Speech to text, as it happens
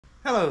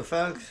Hello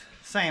folks,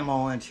 Sam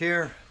Owens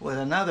here with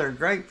another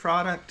great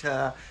product,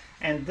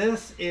 and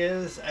this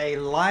is a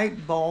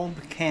light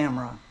bulb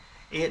camera.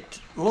 It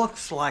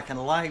looks like a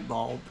light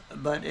bulb,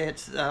 but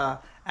it's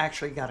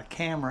actually got a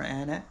camera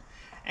in it,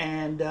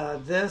 and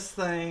this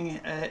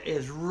thing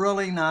is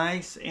really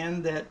nice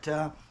in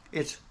that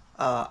it's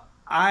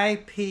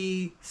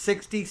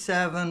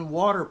IP67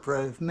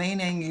 waterproof,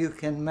 meaning you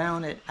can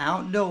mount it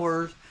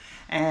outdoors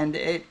and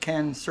it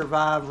can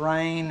survive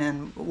rain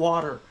and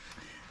water.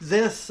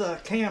 This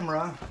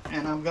camera,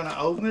 and I'm going to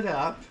open it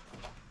up,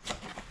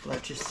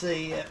 let you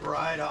see it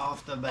right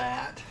off the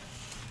bat.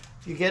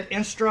 You get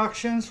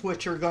instructions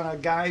which are going to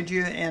guide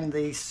you in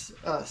the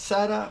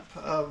setup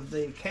of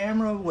the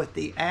camera with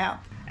the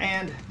app.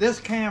 And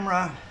this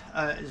camera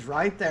is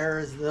right there,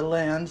 is the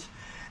lens,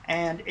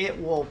 and it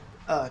will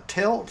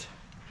tilt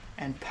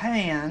and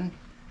pan,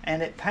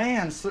 and it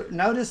pans.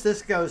 Notice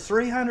this goes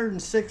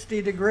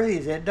 360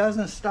 degrees. It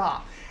doesn't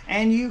stop.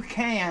 And you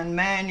can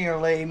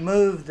manually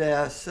move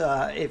this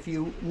if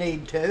you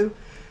need to,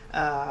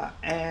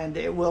 and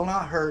it will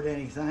not hurt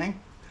anything.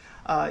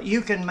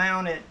 You can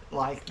mount it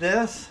like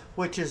this,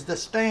 which is the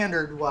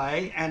standard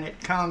way, and it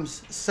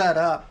comes set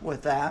up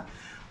with that.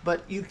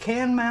 But you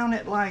can mount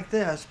it like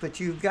this,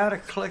 but you've got to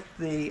click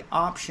the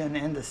option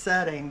in the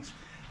settings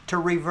to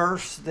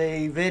reverse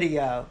the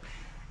video.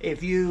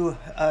 If you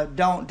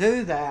don't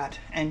do that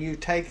and you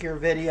take your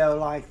video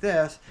like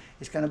this,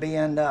 it's going to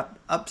end up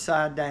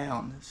upside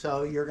down.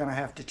 So you're going to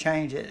have to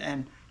change it,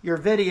 and your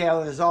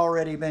video has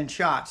already been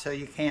shot, so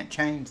you can't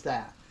change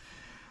that.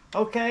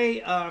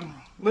 Okay,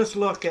 let's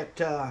look at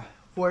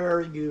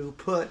where you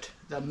put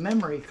the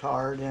memory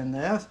card in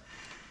this.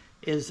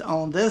 Is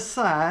on this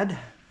side.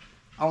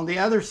 On the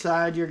other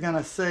side, you're going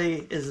to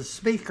see is a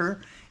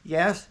speaker.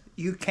 Yes,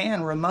 you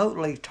can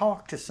remotely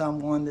talk to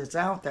someone that's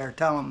out there.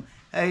 Tell them,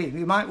 hey,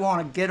 you might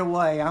want to get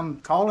away. I'm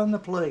calling the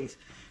police,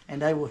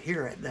 and they will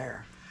hear it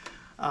there.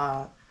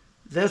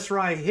 This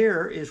right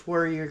here is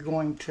where you're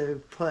going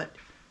to put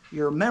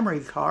your memory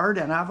card,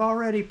 and I've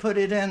already put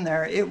it in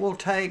there. It will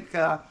take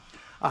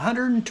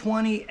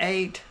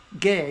 128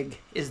 gig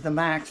is the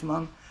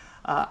maximum.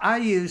 I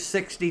use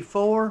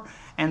 64,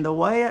 and the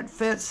way it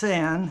fits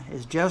in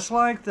is just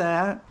like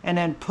that, and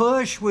then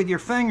push with your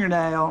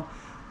fingernail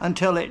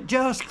until it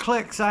just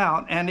clicks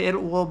out, and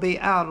it will be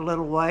out a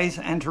little ways.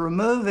 And to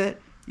remove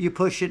it, you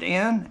push it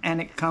in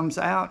and it comes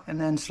out, and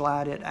then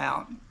slide it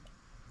out.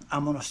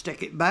 I'm going to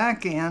stick it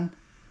back in,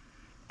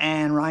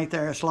 and right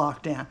there it's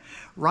locked in.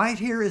 Right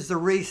here is the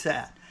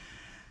reset.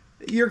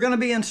 You're going to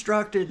be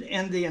instructed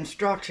in the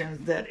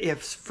instructions that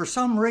if for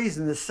some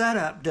reason the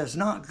setup does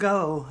not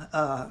go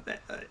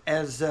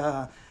as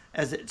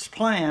it's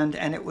planned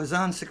and it was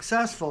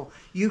unsuccessful,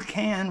 you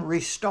can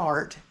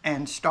restart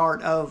and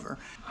start over.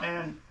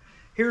 And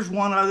here's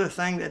one other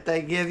thing that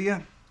they give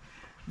you.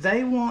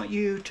 They want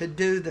you to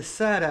do the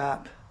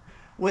setup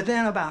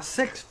within about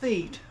 6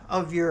 feet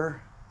of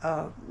your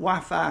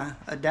Wi-Fi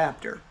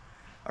adapter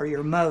or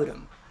your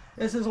modem.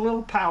 This is a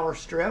little power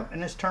strip,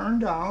 and it's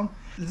turned on.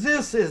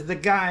 This is the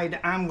guide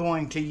I'm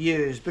going to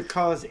use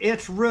because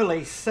it's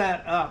really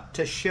set up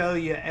to show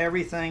you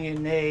everything you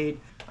need.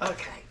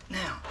 Okay,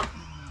 now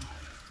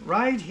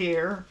right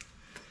here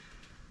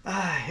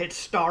it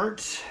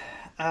starts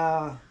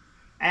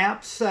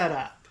app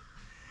setup,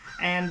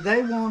 and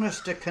they want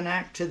us to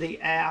connect to the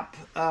app,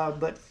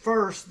 but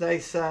first they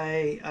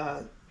say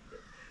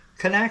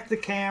connect the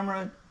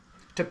camera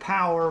to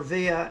power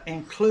via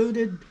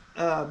included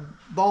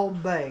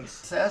bulb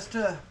base. It says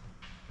to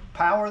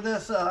power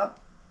this up,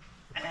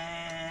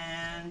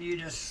 and you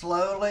just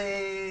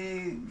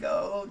slowly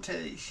go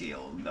to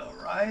shield, go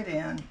right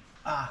in.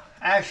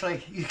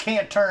 Actually, you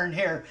can't turn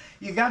here.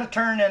 You got to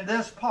turn in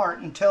this part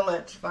until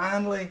it's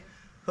finally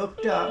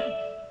hooked up,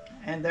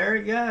 and there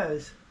it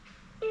goes.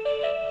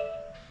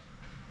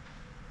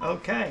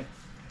 Okay,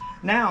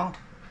 now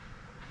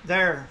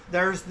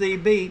there's the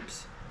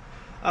beeps.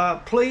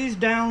 Please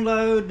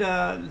download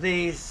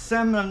the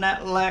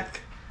Symynelec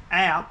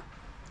app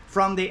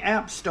from the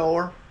App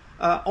Store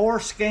or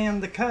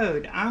scan the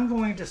code. I'm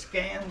going to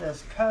scan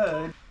this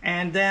code,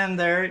 and then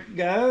there it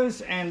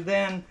goes, and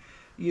then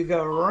you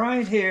go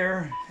right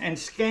here and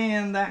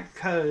scan that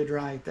code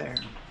right there.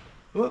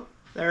 Whoop,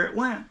 there it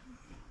went.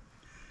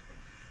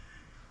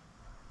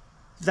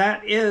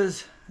 That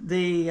is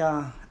the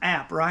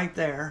app right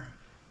there.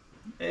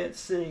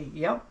 It's the,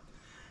 yep.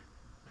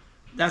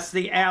 That's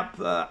the app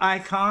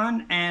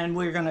icon, and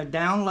we're going to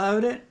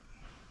download it.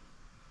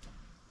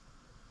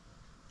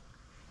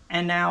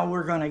 And now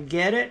we're going to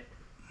get it.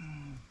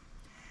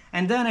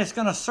 And then it's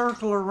going to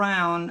circle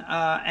around,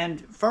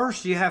 and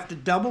first you have to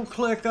double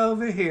click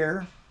over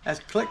here. That's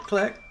click,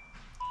 click.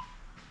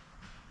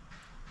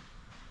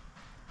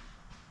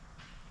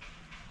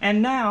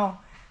 And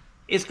now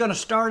it's going to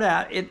start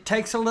out. It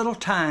takes a little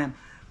time.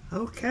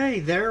 Okay,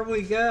 there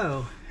we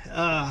go.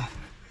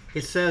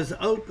 It says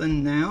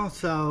open now,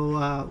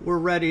 so we're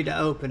ready to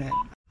open it.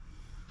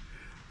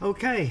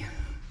 Okay,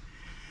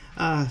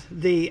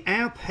 the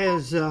app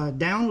has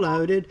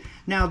downloaded.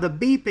 Now the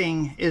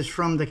beeping is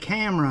from the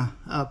camera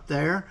up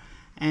there,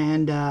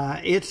 and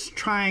it's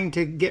trying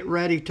to get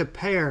ready to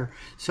pair.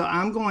 So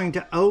I'm going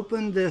to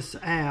open this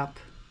app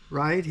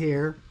right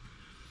here,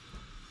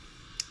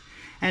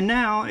 and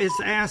now it's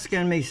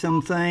asking me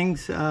some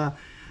things.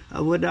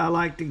 Would I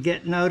like to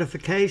get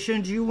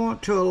notifications? You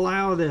want to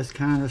allow this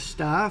kind of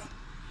stuff,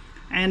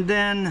 and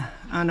then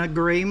an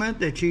agreement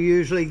that you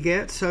usually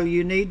get, so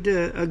you need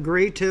to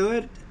agree to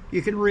it.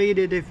 You can read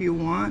it if you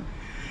want.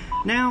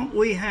 Now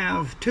we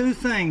have two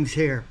things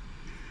here: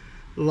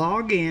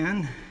 log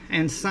in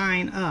and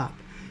sign up.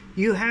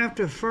 You have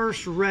to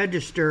first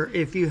register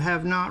if you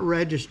have not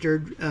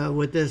registered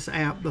with this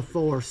app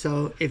before.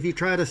 So if you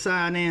try to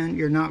sign in,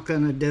 you're not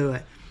going to do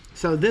it.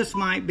 So this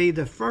might be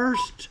the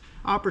first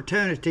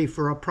opportunity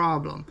for a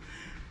problem.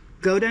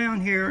 Go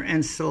down here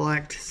and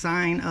select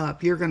sign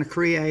up. You're going to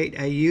create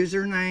a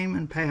username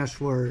and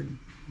password.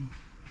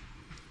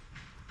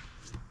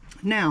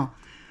 Now,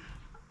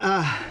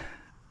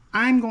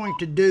 I'm going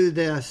to do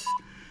this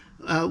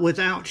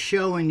without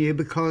showing you,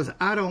 because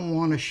I don't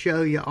want to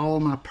show you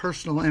all my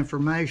personal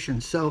information.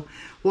 So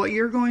what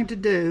you're going to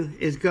do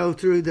is go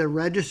through the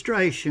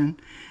registration,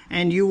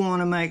 and you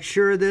want to make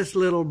sure this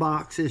little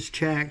box is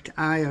checked,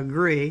 I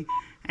agree,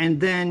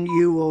 and then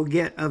you will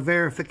get a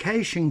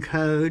verification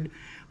code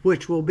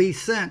which will be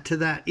sent to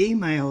that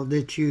email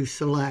that you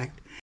select.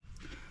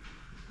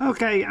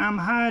 Okay, I'm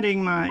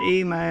hiding my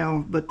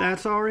email, but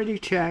that's already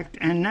checked,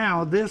 and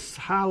now this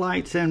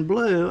highlights in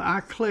blue. I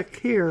click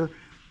here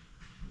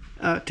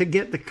to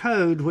get the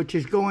code, which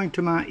is going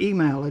to my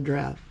email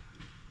address.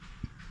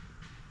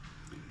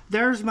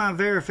 There's my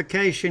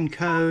verification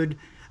code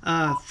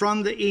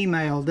from the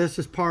email. This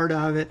is part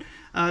of it.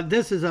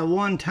 This is a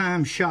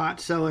one-time shot,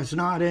 so it's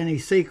not any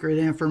secret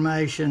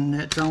information.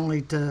 It's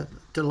only to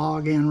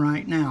log in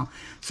right now.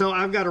 So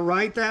I've got to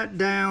write that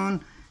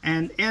down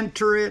and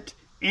enter it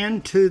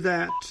into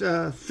that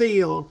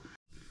field.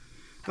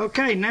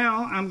 Okay,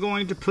 now I'm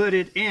going to put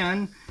it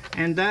in,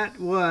 and that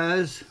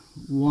was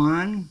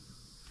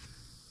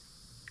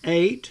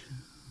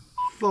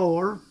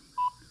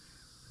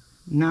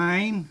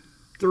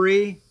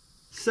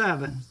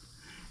 184-937,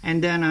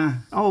 and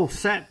then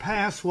set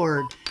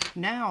password.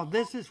 Now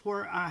this is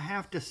where I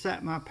have to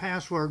set my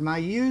password. My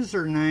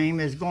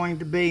username is going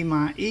to be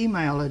my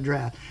email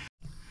address.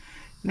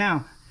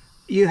 Now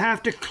you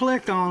have to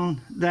click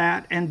on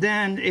that, and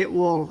then it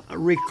will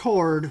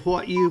record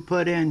what you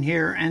put in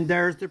here, and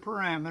there's the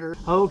parameter.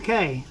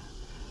 Okay,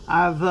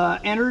 I've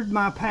entered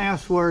my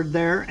password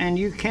there, and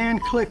you can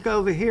click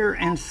over here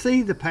and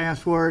see the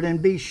password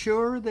and be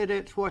sure that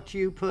it's what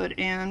you put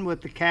in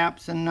with the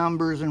caps and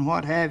numbers and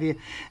what have you.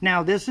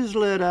 Now this is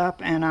lit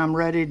up, and I'm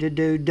ready to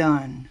do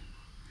done.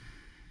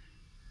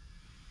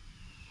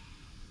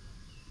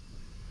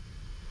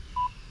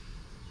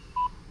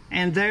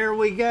 And there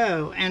we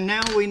go. And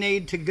now we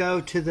need to go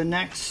to the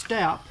next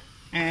step,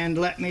 and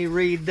let me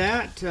read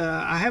that.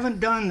 I haven't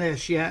done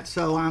this yet,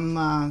 so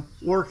I'm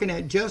working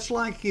it just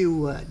like you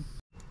would.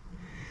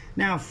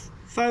 Now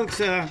folks,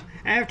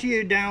 after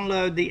you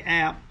download the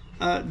app,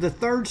 the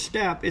third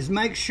step is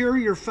make sure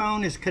your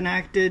phone is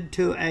connected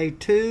to a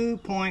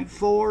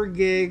 2.4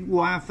 gig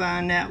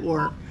Wi-Fi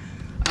network.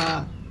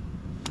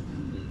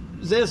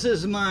 This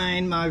is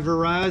mine, my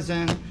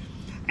Verizon,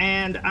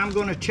 and I'm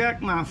going to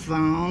check my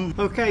phone.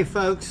 Okay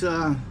folks,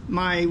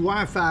 my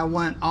Wi-Fi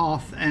went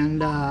off,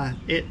 and I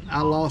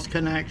lost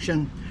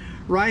connection.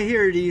 Right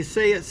here, do you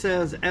see it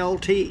says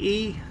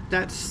LTE?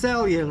 That's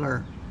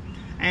cellular,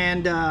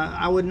 and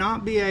I would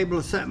not be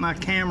able to set my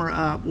camera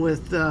up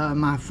with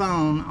my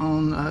phone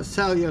on a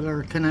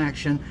cellular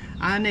connection.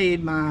 I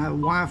need my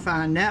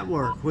Wi-Fi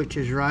network, which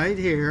is right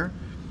here,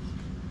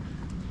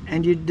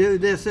 and you do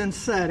this in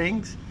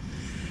settings.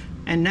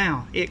 And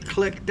now it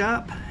clicked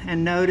up,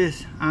 and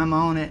notice I'm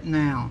on it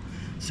now.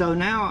 So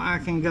now I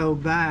can go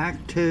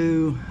back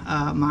to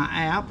my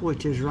app,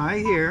 which is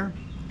right here,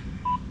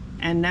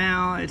 and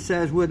now it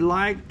says would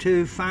like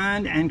to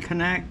find and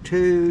connect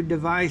to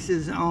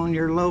devices on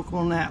your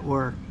local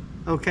network.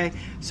 Okay,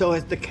 so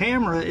if the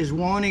camera is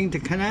wanting to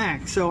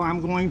connect, so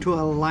I'm going to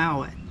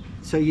allow it.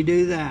 So you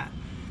do that,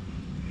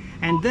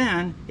 and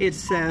then it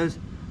says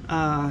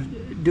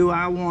do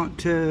I want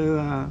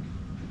to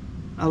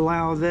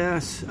allow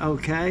this?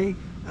 Okay,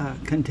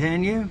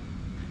 continue.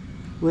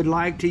 Would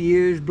like to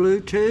use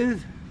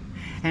Bluetooth,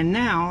 and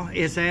now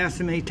it's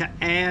asking me to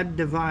add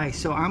device.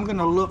 So I'm going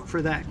to look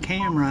for that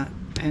camera,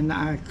 and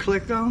I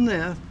click on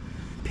this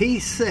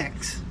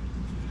P6.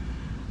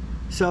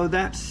 So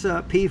that's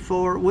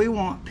P4. We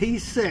want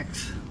P6,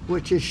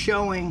 which is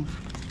showing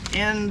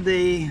in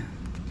the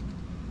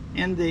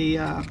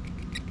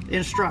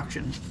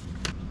instructions.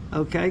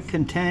 Okay,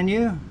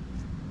 continue.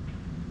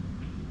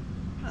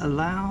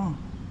 Allow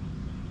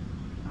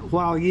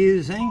while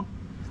using.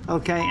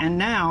 Okay, and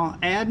now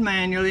add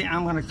manually.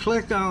 I'm going to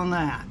click on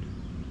that.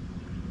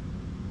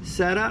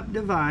 Set up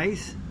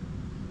device.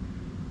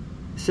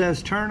 It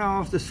says turn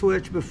off the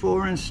switch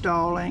before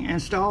installing.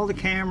 Install the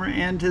camera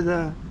into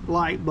the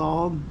light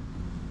bulb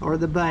or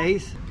the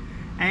base,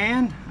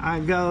 and I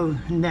go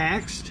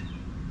next.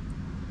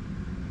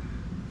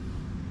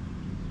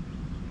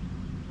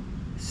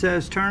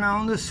 says turn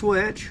on the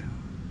switch.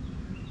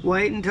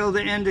 Wait until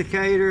the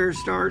indicator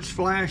starts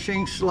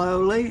flashing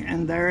slowly,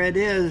 and there it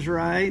is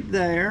right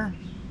there.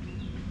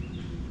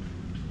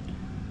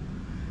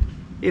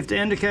 If the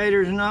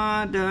indicator's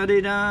not,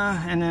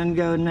 da-de-da, and then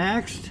go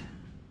next.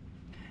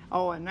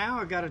 Oh, and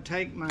now I've got to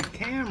take my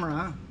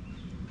camera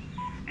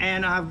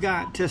and I've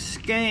got to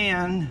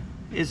scan.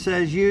 It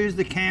says use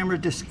the camera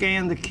to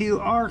scan the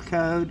QR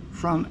code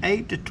from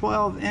 8 to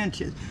 12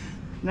 inches.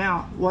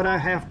 Now, what I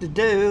have to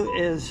do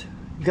is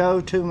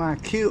go to my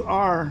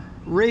QR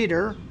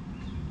reader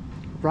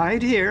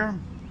right here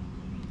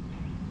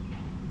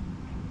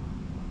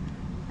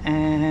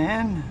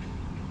and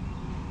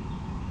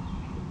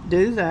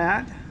do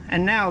that.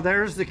 And now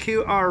there's the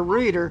QR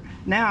reader.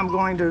 Now I'm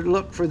going to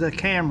look for the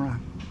camera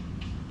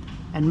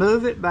and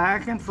move it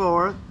back and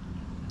forth.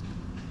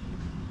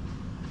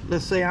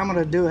 Let's see, I'm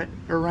going to do it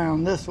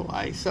around this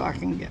way so I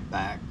can get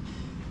back.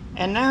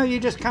 And now you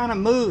just kind of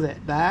move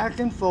it back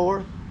and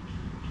forth.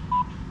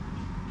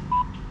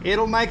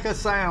 It'll make a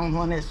sound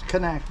when it's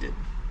connected.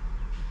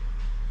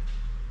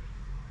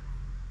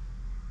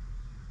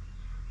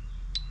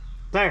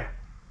 There,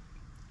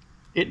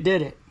 it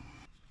did it.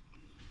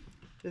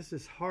 This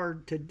is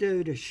hard to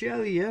do to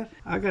show you.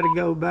 I got to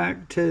go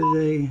back to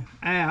the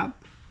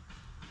app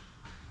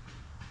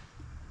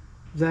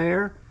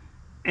there,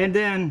 and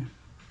then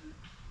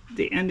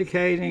the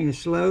indicating is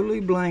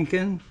slowly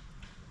blinking.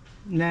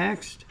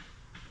 Next,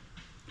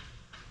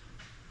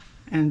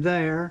 and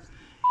there,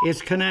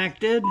 it's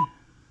connected.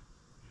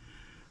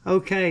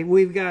 Okay,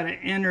 we've got to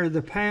enter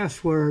the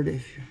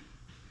password.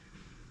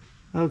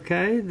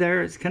 Okay,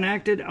 there it's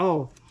connected.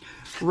 Oh,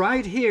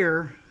 right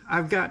here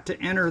I've got to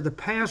enter the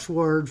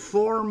password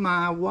for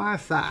my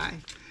Wi-Fi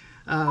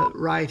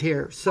right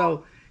here.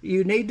 So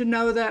you need to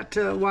know that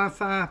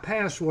Wi-Fi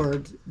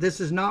password.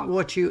 This is not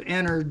what you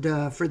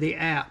entered for the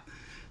app.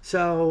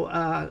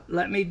 So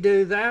let me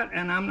do that,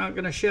 and I'm not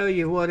going to show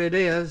you what it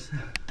is.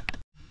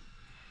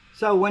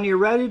 So when you're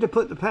ready to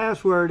put the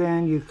password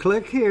in, you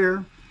click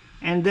here,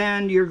 and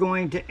then you're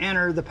going to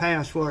enter the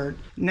password.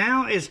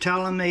 Now it's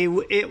telling me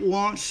it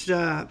wants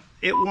to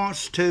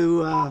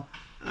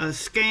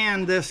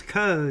scan this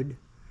code.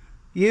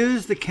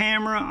 Use the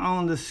camera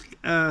on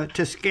the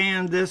to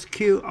scan this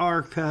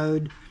QR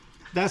code.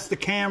 That's the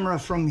camera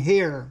from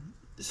here.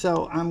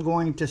 So I'm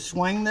going to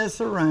swing this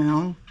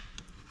around,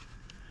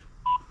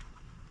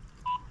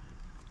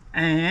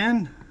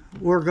 and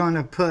we're going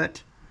to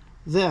put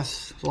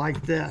this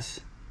like this.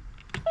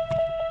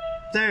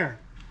 There,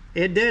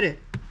 it did it.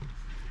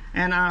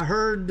 And I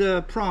heard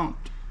the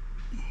prompt.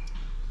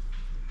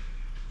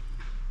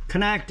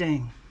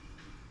 Connecting.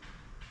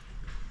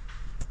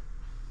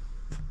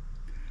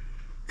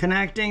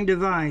 Connecting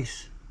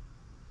device.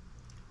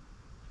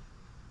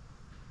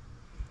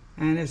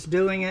 And it's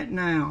doing it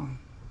now.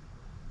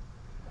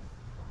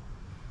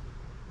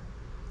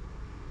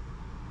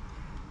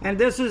 And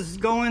this is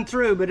going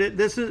through, but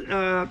this is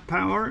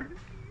power.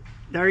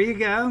 There you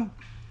go.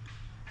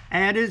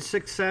 Added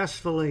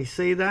successfully.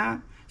 See that?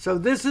 So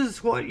this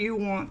is what you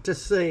want to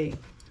see.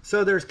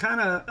 So there's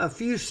kind of a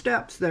few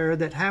steps there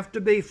that have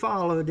to be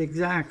followed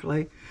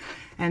exactly.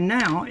 And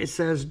now it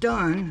says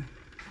done.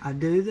 I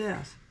do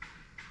this.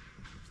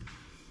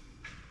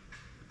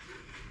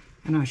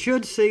 And I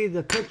should see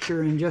the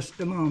picture in just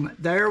a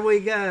moment. There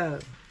we go.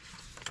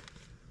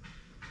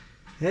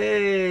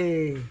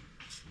 Hey.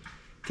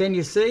 Can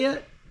you see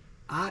it?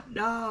 Hot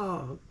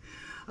dog.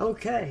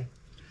 Okay.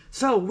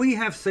 So we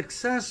have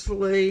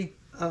successfully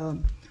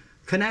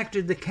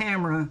connected the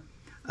camera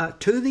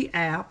to the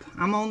app.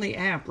 I'm on the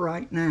app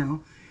right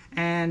now.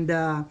 And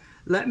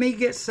let me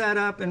get set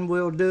up and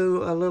we'll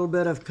do a little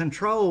bit of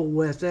control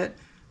with it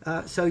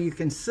so you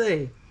can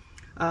see.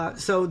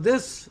 So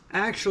this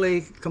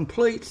actually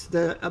completes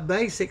a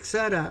basic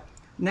setup.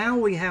 Now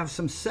we have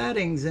some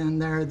settings in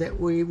there that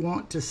we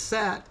want to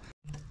set.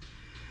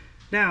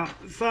 Now,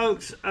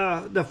 folks,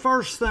 the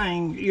first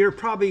thing you're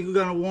probably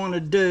going to want to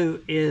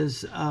do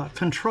is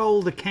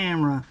control the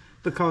camera,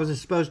 because it's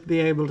supposed to be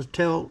able to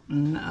tilt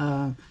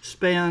and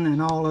spin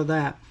and all of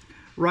that.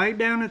 Right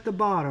down at the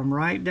bottom,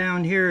 right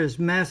down here is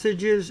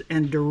messages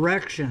and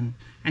direction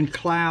and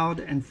cloud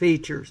and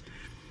features.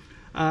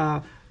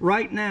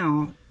 Right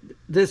now,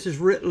 this is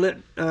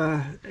red.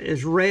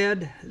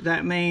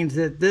 That means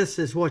that this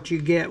is what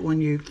you get when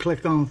you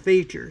click on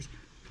features.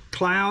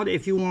 Cloud,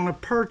 if you want to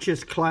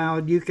purchase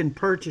cloud, you can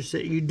purchase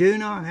it. You do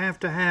not have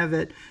to have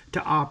it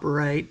to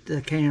operate the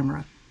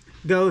camera.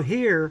 Go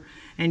here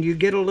and you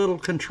get a little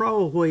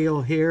control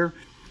wheel here,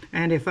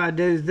 and if I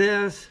do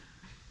this,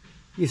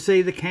 you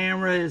see the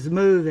camera is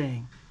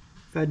moving.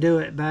 If I do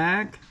it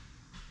back,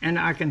 and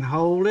I can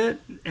hold it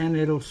and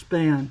it'll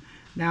spin.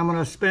 Now I'm going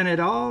to spin it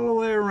all the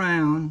way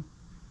around.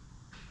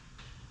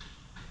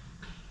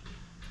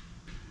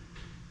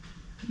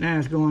 Now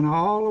it's going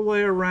all the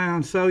way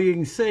around, so you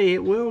can see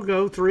it will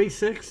go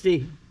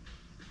 360.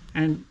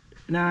 And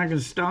now I can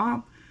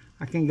stop.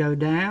 I can go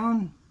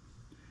down.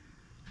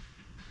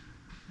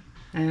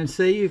 And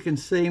see, you can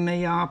see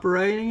me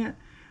operating it.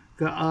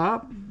 Go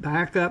up,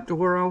 back up to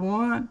where I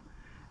want.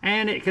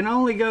 and it can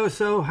only go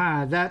so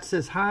high. That's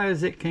as high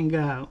as it can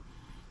go.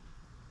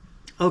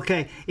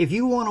 Okay, if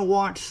you want to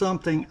watch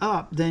something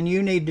up, then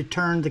you need to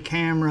turn the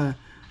camera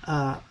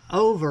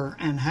over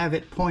and have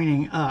it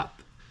pointing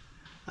up.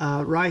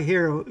 Right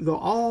here, it'll go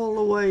all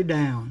the way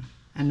down,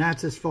 and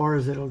that's as far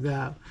as it'll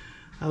go.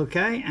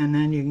 Okay, and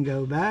then you can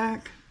go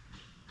back.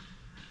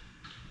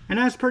 And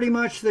that's pretty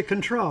much the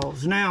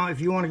controls. Now, if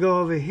you want to go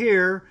over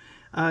here,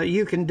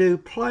 you can do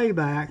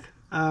playback,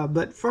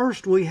 but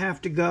first we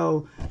have to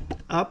go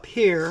up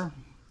here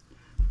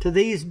to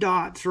these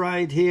dots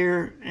right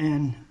here,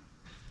 and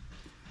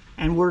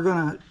we're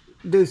going to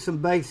do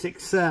some basic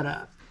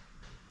setup.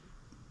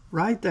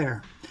 Right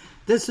there.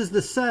 This is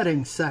the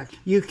settings section.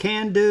 You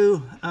can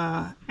do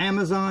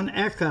Amazon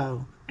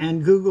Echo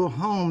and Google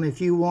Home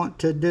if you want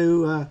to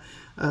do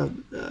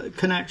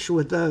connection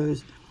with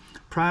those.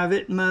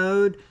 Private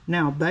mode.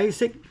 Now,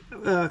 basic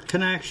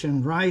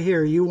connection right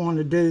here. You want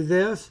to do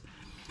this.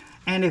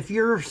 And if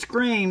your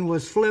screen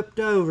was flipped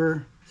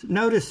over,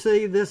 notice,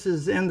 see, this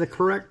is in the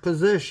correct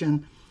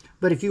position.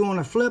 But if you want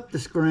to flip the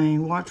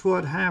screen, watch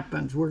what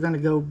happens. We're going to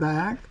go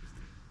back,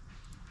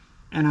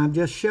 and I'm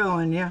just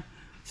showing you.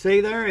 See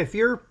there, if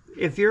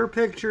your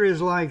picture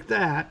is like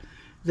that,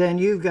 then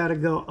you've got to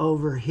go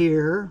over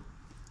here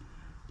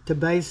to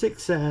basic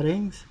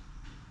settings,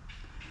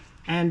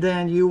 and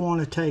then you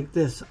want to take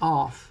this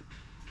off.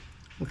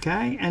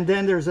 Okay, and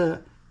then there's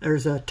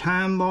a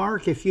time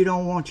mark if you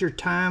don't want your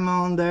time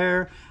on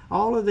there.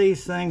 All of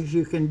these things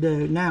you can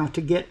do. Now, to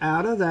get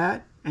out of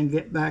that and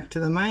get back to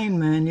the main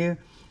menu,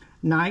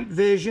 night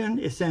vision,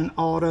 it's in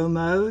auto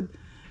mode.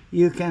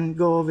 You can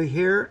go over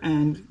here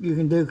and you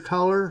can do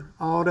color,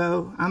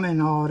 auto. I'm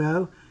in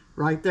auto.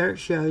 Right there it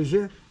shows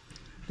you.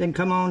 Then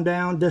come on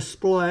down,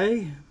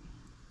 display.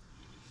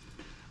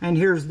 And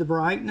here's the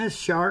brightness,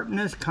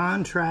 sharpness,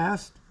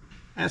 contrast.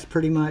 That's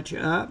pretty much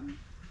up.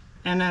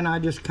 And then I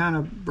just kind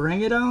of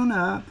bring it on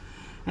up.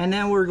 And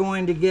then we're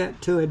going to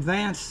get to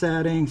advanced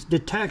settings,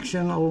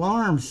 detection,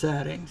 alarm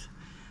settings.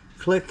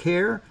 Click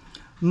here.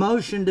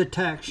 Motion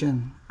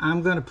detection.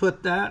 I'm going to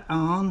put that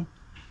on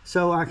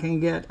so I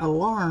can get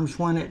alarms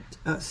when it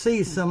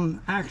sees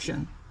some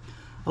action.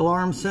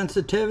 Alarm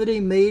sensitivity,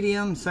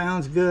 medium,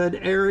 sounds good.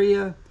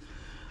 Area.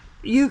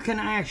 You can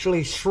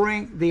actually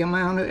shrink the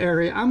amount of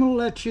area. I'm going to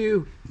let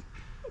you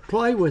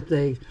play with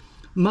these.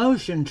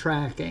 Motion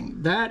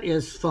tracking. That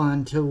is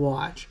fun to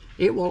watch.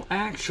 It will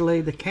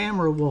actually, the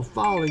camera will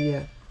follow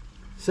you.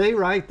 See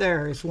right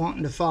there, it's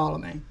wanting to follow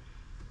me.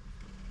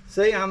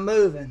 See, I'm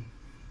moving.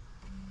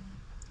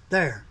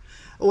 There.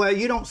 Well,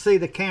 you don't see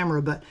the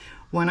camera, but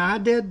when I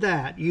did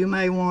that, you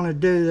may want to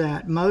do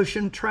that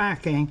motion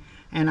tracking,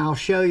 and I'll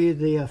show you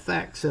the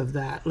effects of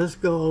that. Let's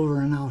go over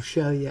and I'll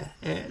show you.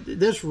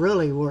 This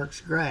really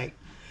works great.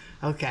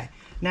 Okay,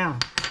 now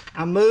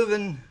I'm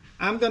moving.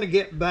 I'm going to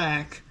get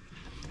back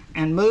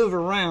and move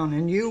around,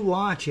 and you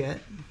watch it.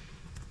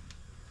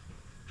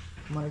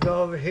 I'm going to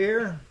go over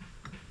here,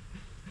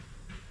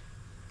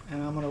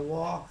 and I'm going to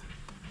walk.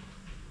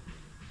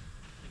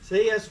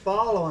 See, it's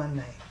following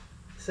me.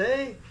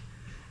 See?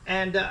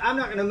 And I'm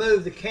not going to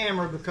move the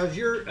camera because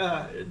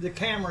the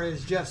camera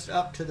is just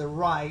up to the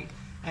right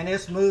and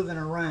it's moving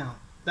around.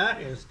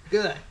 That is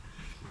good.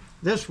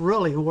 This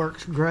really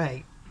works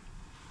great.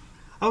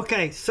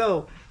 Okay,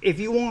 so if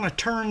you want to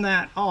turn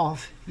that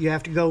off, you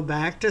have to go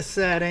back to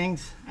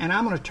settings, and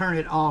I'm going to turn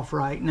it off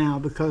right now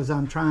because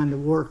I'm trying to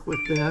work with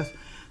this.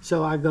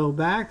 So I go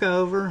back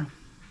over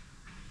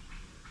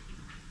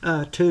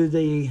to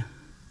the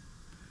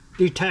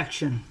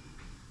detection.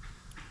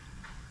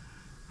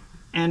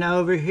 And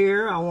over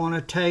here, I want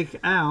to take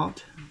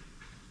out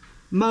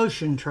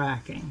motion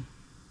tracking.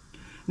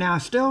 Now, I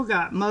still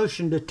got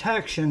motion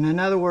detection. In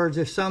other words,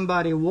 if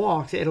somebody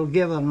walks, it'll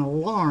give an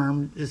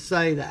alarm to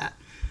say that.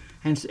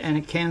 And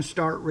it can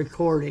start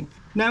recording.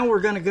 Now we're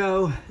going to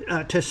go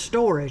to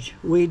storage.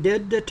 We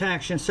did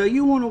detection. So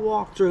you want to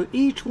walk through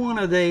each one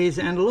of these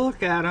and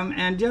look at them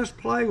and just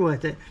play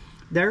with it.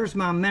 There's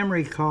my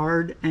memory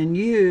card, and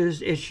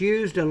it's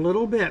used a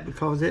little bit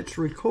because it's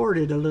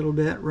recorded a little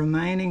bit,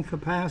 remaining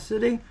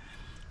capacity.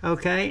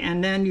 Okay,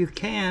 and then you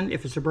can,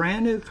 if it's a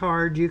brand new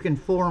card, you can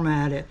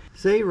format it.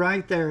 See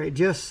right there, it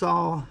just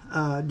saw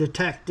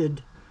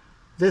detected,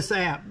 this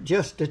app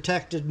just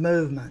detected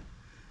movement.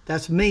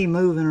 That's me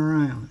moving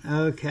around.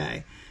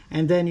 Okay,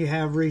 and then you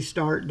have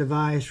restart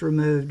device,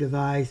 remove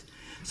device.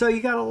 So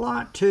you got a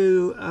lot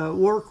to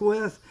work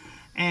with,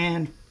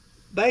 and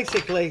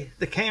basically,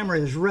 the camera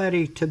is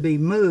ready to be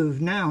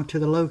moved now to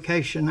the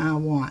location I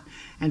want.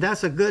 And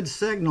that's a good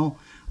signal,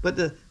 but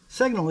the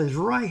signal is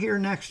right here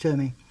next to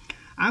me.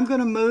 I'm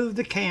going to move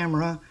the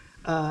camera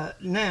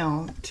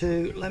now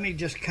to, let me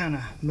just kind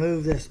of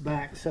move this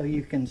back so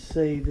you can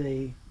see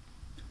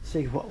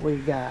what we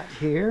got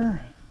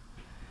here.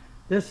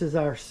 This is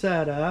our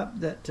setup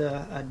that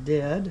I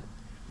did.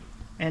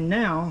 And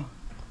now,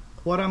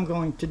 what I'm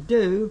going to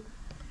do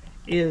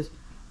is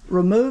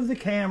remove the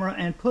camera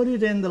and put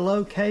it in the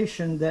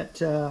location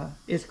that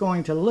it's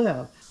going to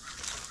live.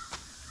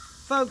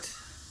 Folks,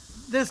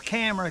 this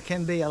camera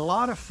can be a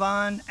lot of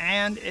fun,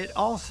 and it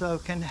also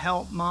can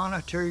help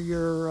monitor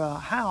your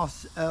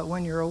house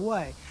when you're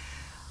away.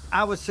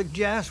 I would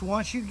suggest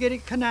once you get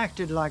it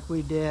connected like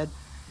we did,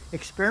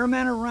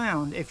 experiment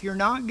around. If you're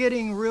not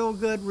getting real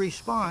good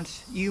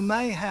response, you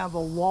may have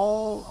a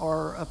wall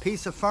or a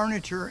piece of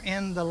furniture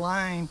in the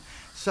lane,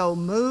 so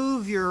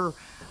move your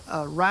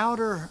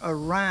router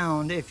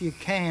around if you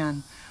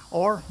can,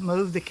 or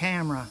move the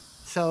camera.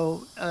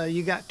 So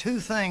you got two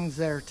things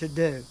there to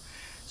do.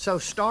 So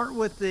start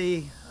with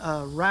the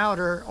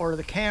router or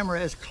the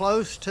camera as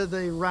close to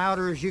the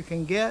router as you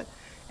can get,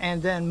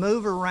 and then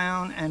move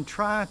around and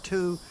try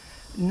to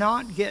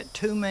not get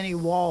too many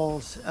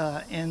walls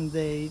in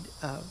the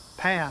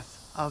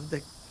path of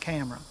the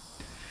camera.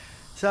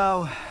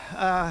 So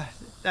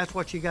that's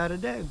what you got to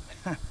do.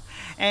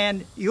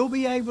 And you'll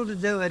be able to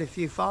do it if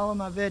you follow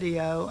my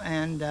video,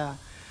 and I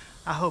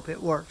hope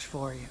it works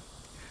for you.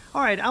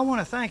 All right, I want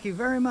to thank you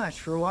very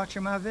much for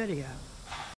watching my video.